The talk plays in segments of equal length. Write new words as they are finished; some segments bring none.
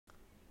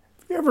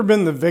You ever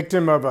been the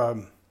victim of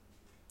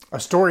a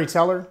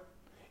storyteller?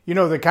 You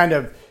know, the kind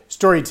of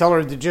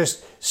storyteller that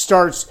just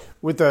starts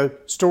with a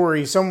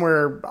story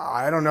somewhere,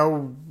 I don't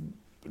know,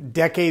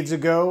 decades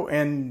ago,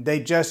 and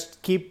they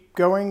just keep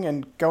going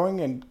and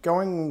going and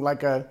going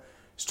like a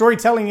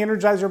storytelling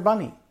Energizer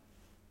bunny.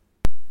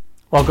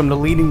 Welcome to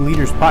Leading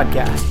Leaders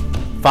Podcast,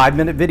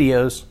 5-minute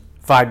videos,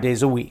 5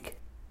 days a week.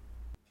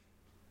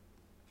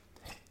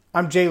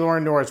 I'm Jay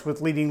Loren Norris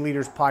with Leading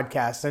Leaders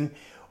Podcast, and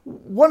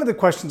one of the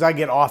questions I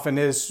get often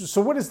is,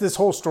 so what is this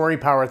whole story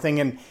power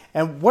thing,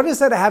 and what does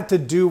that have to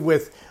do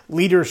with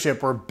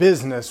leadership or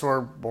business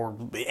or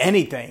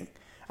anything?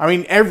 I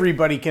mean,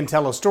 everybody can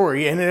tell a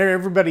story, and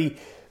everybody,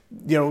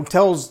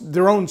 tells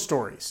their own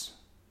stories.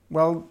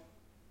 Well,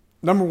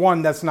 number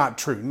one, that's not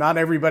true. Not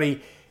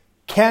everybody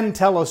can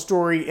tell a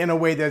story in a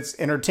way that's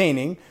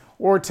entertaining,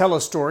 or tell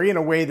a story in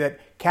a way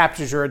that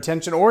captures your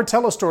attention, or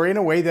tell a story in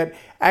a way that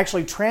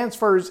actually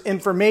transfers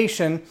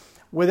information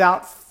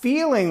without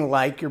feeling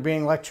like you're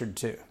being lectured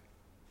to.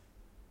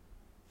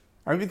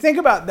 I mean, think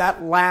about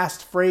that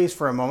last phrase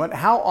for a moment.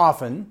 How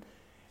often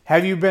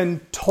have you been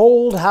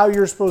told how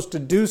you're supposed to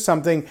do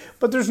something,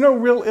 but there's no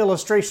real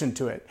illustration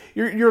to it?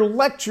 You're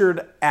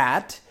lectured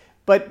at,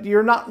 but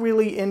you're not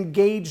really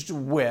engaged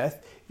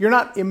with. You're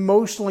not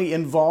emotionally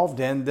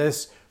involved in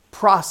this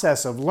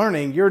process of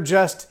learning. You're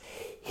just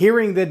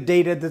hearing the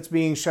data that's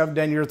being shoved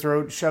down your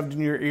throat, shoved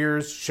in your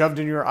ears, shoved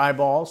in your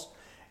eyeballs,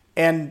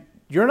 and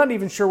you're not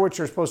even sure what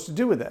you're supposed to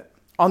do with it.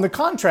 On the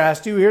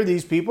contrast, you hear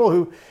these people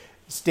who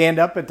stand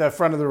up at the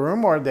front of the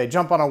room or they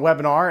jump on a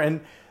webinar and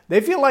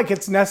they feel like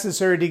it's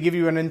necessary to give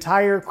you an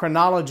entire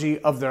chronology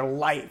of their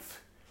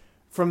life,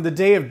 from the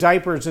day of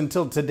diapers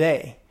until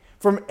today,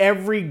 from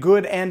every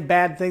good and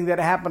bad thing that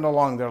happened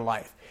along their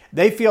life.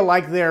 They feel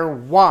like their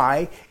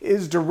why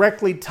is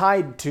directly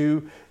tied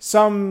to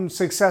some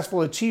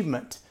successful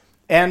achievement,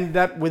 and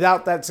that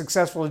without that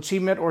successful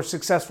achievement or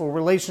successful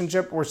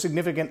relationship or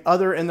significant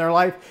other in their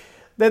life,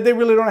 that they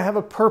really don't have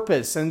a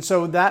purpose. And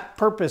so that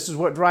purpose is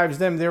what drives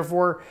them.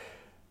 Therefore,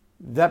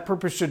 that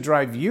purpose should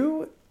drive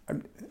you.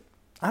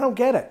 I don't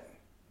get it.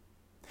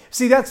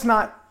 See, that's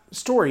not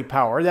story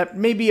power. That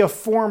may be a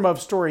form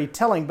of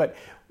storytelling, but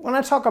when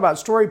I talk about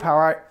story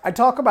power, I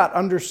talk about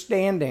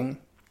understanding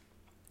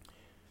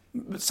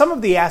some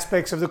of the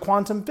aspects of the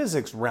quantum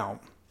physics realm.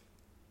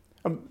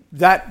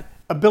 That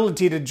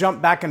ability to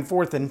jump back and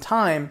forth in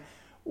time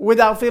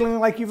without feeling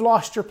like you've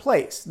lost your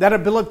place. That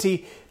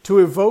ability to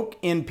evoke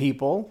in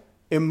people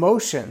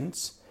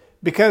emotions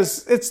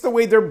because it's the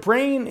way their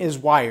brain is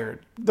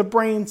wired. The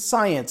brain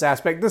science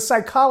aspect, the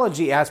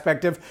psychology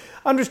aspect of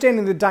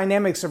understanding the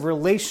dynamics of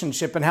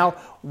relationship and how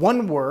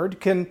one word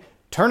can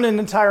turn an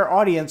entire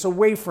audience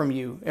away from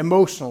you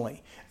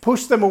emotionally,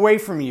 push them away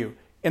from you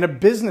in a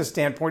business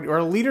standpoint or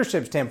a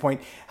leadership standpoint,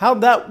 how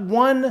that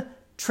one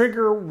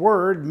trigger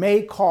word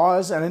may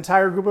cause an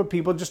entire group of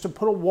people just to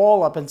put a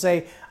wall up and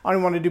say, I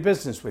don't want to do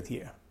business with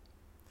you.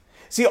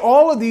 See,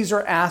 all of these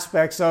are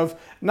aspects of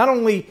not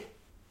only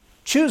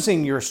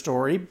choosing your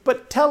story,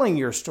 but telling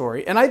your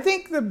story. And I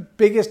think the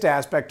biggest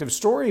aspect of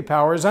story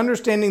power is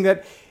understanding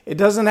that it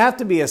doesn't have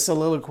to be a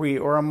soliloquy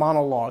or a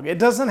monologue. It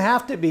doesn't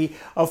have to be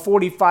a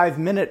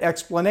 45-minute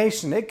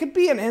explanation. It could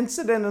be an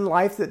incident in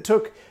life that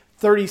took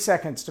 30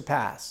 seconds to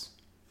pass.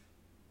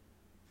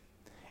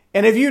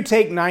 And if you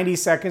take 90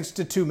 seconds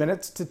to 2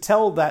 minutes to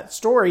tell that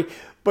story,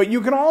 but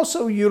you can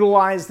also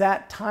utilize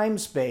that time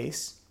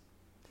space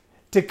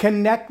to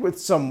connect with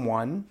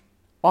someone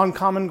on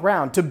common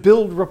ground, to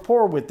build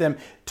rapport with them,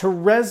 to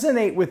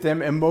resonate with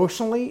them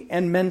emotionally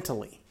and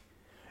mentally.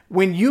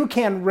 When you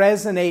can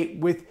resonate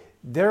with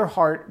their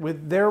heart,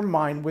 with their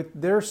mind, with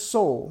their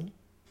soul,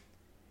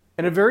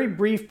 in a very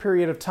brief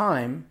period of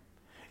time,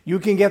 you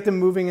can get them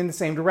moving in the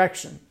same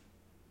direction.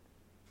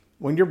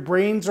 When your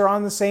brains are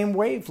on the same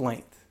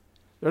wavelength,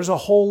 there's a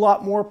whole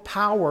lot more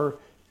power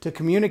to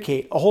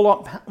communicate, a whole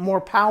lot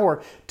more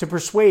power to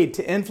persuade,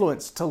 to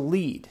influence, to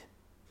lead.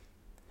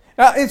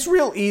 Now, it's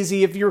real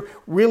easy if you're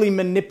really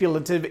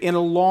manipulative in a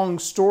long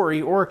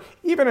story or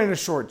even in a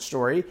short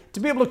story to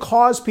be able to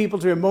cause people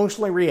to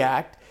emotionally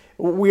react.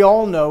 We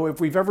all know, if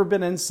we've ever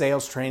been in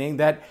sales training,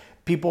 that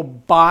people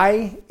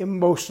buy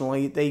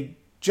emotionally, they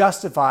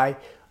justify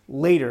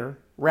later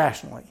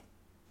rationally.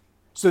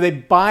 So they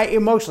buy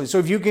emotionally. So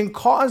if you can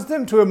cause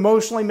them to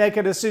emotionally make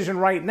a decision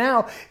right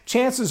now,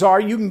 chances are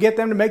you can get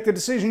them to make the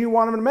decision you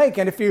want them to make.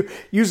 And if you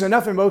use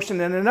enough emotion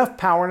and enough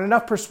power and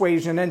enough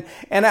persuasion and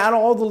add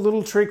all the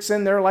little tricks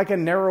in there, like a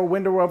narrow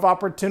window of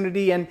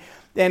opportunity and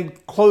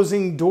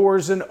closing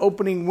doors and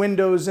opening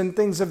windows and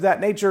things of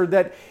that nature,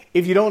 that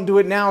if you don't do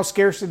it now,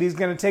 scarcity is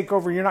going to take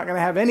over and you're not going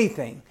to have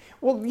anything.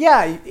 Well,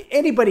 yeah,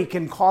 anybody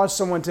can cause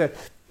someone to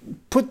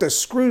put the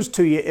screws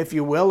to you, if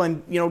you will,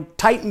 and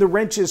tighten the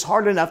wrenches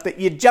hard enough that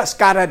you just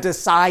got to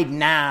decide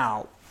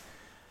now.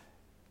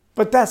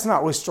 But that's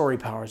not what story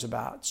power is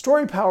about.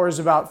 Story power is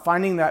about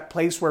finding that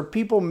place where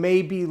people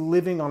may be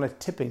living on a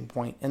tipping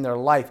point in their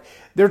life.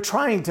 They're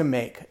trying to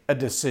make a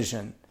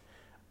decision,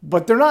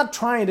 but they're not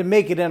trying to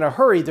make it in a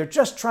hurry. They're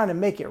just trying to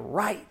make it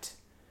right.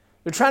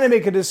 They're trying to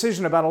make a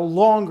decision about a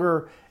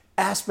longer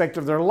aspect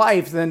of their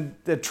life than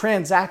the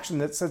transaction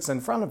that sits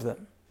in front of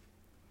them.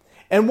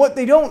 And what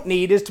they don't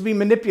need is to be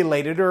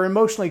manipulated or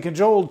emotionally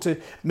cajoled to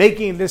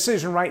making a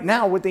decision right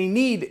now. What they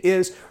need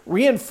is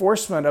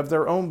reinforcement of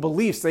their own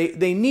beliefs.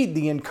 They need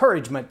the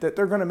encouragement that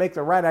they're going to make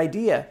the right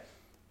idea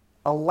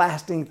a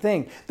lasting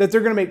thing, that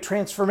they're going to make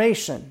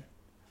transformation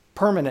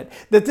permanent,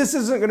 that this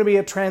isn't going to be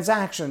a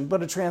transaction,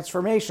 but a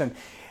transformation.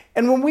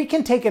 And when we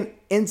can take an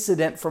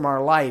incident from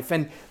our life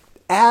and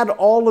add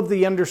all of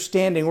the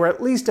understanding, or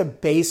at least a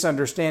base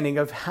understanding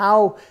of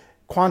how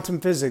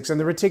quantum physics and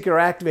the reticular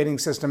activating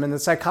system and the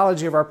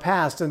psychology of our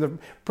past and the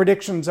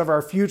predictions of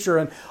our future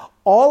and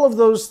all of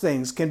those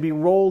things can be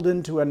rolled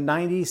into a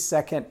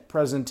 90-second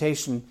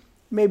presentation,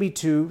 maybe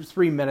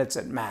 2-3 minutes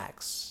at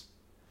max,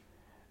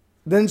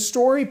 then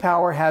Story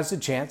Power has a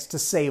chance to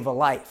save a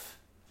life,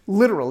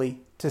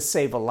 literally to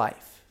save a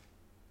life.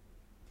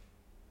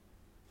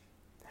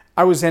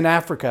 I was in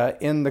Africa,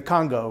 in the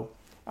Congo.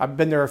 I've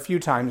been there a few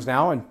times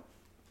now, and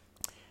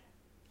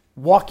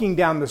walking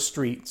down the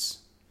streets,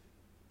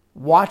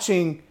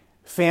 watching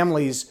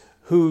families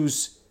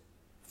whose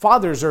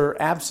fathers are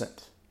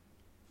absent.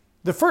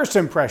 The first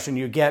impression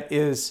you get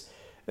is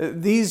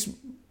these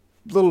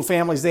little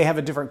families, they have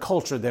a different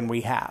culture than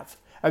we have.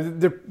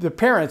 The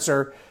parents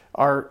are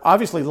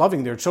obviously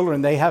loving their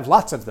children. They have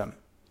lots of them.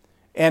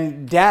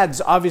 And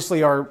dads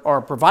obviously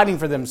are providing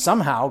for them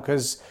somehow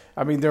because,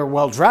 they're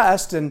well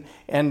dressed and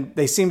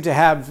they seem to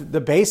have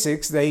the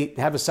basics. They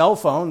have a cell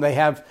phone. They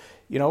have,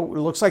 it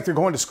looks like they're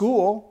going to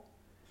school.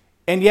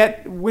 And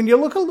yet, when you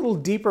look a little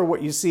deeper,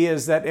 what you see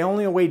is that the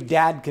only way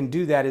dad can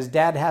do that is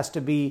dad has to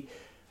be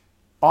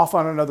off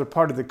on another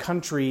part of the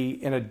country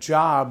in a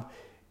job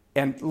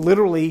and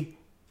literally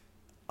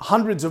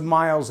hundreds of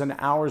miles and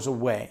hours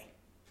away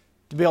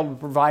to be able to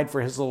provide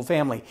for his little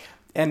family.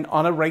 And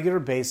on a regular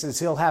basis,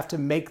 he'll have to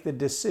make the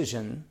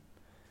decision,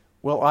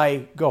 will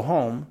I go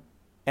home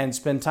and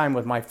spend time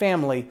with my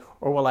family,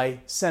 or will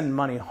I send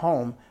money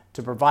home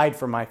to provide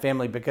for my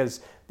family because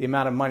the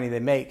amount of money they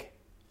make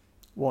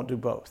won't do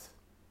both.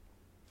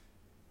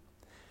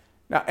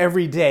 Now,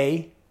 every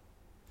day,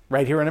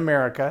 right here in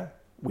America,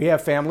 we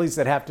have families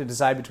that have to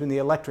decide between the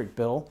electric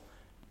bill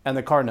and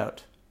the car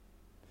note,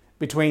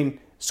 between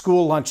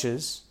school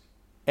lunches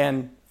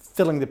and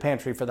filling the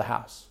pantry for the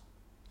house.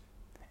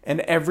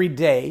 And every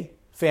day,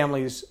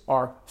 families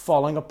are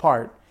falling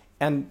apart.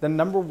 And the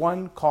number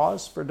one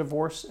cause for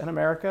divorce in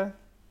America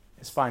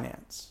is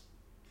finance.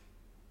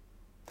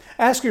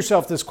 Ask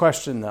yourself this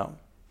question, though.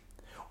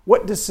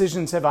 What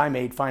decisions have I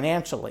made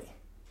financially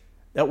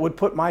that would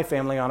put my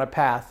family on a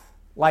path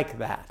like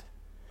that?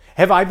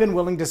 Have I been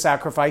willing to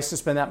sacrifice to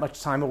spend that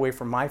much time away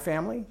from my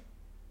family?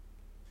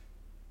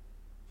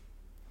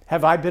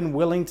 Have I been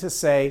willing to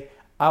say,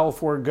 I'll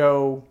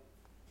forego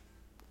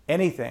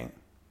anything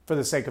for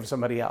the sake of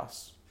somebody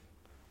else?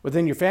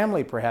 Within your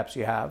family, perhaps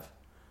you have,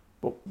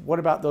 but what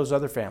about those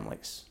other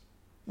families?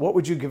 What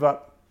would you give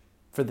up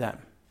for them?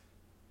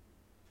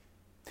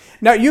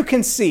 Now, you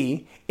can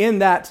see in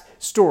that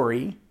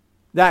story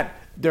that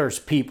there's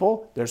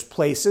people, there's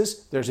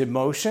places, there's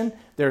emotion,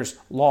 there's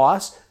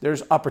loss,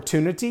 there's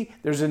opportunity,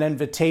 there's an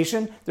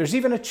invitation, there's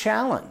even a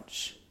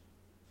challenge.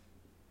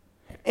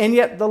 And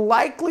yet the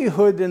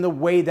likelihood in the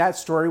way that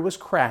story was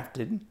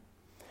crafted,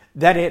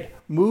 that it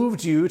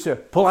moved you to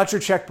pull out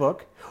your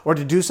checkbook or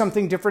to do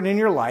something different in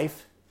your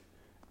life,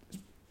 is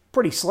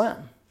pretty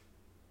slim.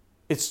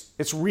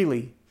 It's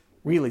really,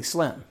 really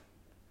slim.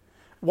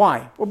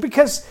 Why? Well,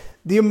 because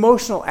the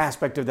emotional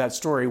aspect of that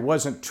story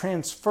wasn't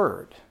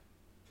transferred.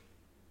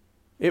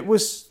 It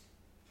was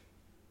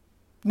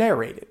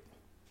narrated.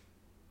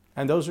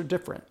 And those are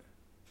different.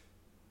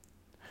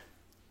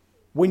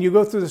 When you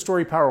go through the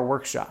Story Power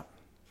Workshop,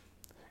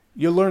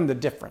 you learn the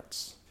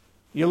difference.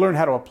 You learn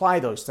how to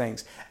apply those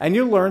things. And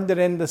you learn that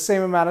in the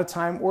same amount of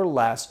time or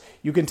less,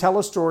 you can tell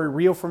a story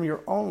real from your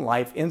own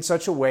life in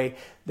such a way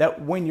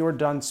that when you're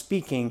done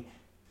speaking,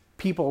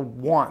 people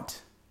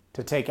want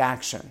to take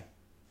action.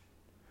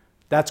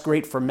 That's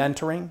great for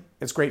mentoring.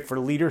 It's great for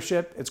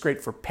leadership. It's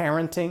great for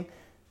parenting.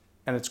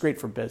 And it's great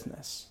for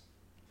business.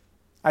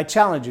 I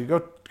challenge you,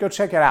 go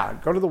check it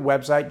out. Go to the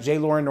website,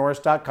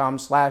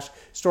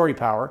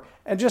 jlaurennorris.com/storypower,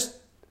 and just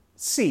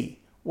see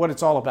what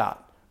it's all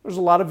about. There's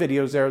a lot of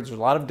videos there, there's a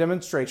lot of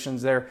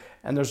demonstrations there,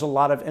 and there's a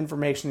lot of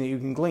information that you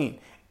can glean.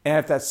 And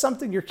if that's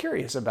something you're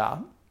curious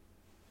about,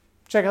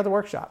 check out the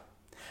workshop.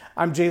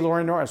 I'm J.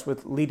 Lauren Norris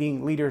with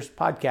Leading Leaders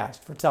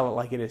Podcast for Tell It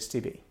Like It Is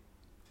TV.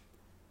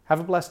 Have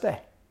a blessed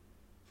day.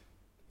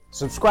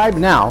 Subscribe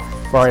now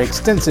for our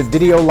extensive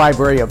video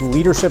library of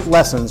leadership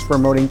lessons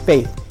promoting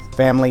faith,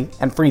 family,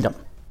 and freedom.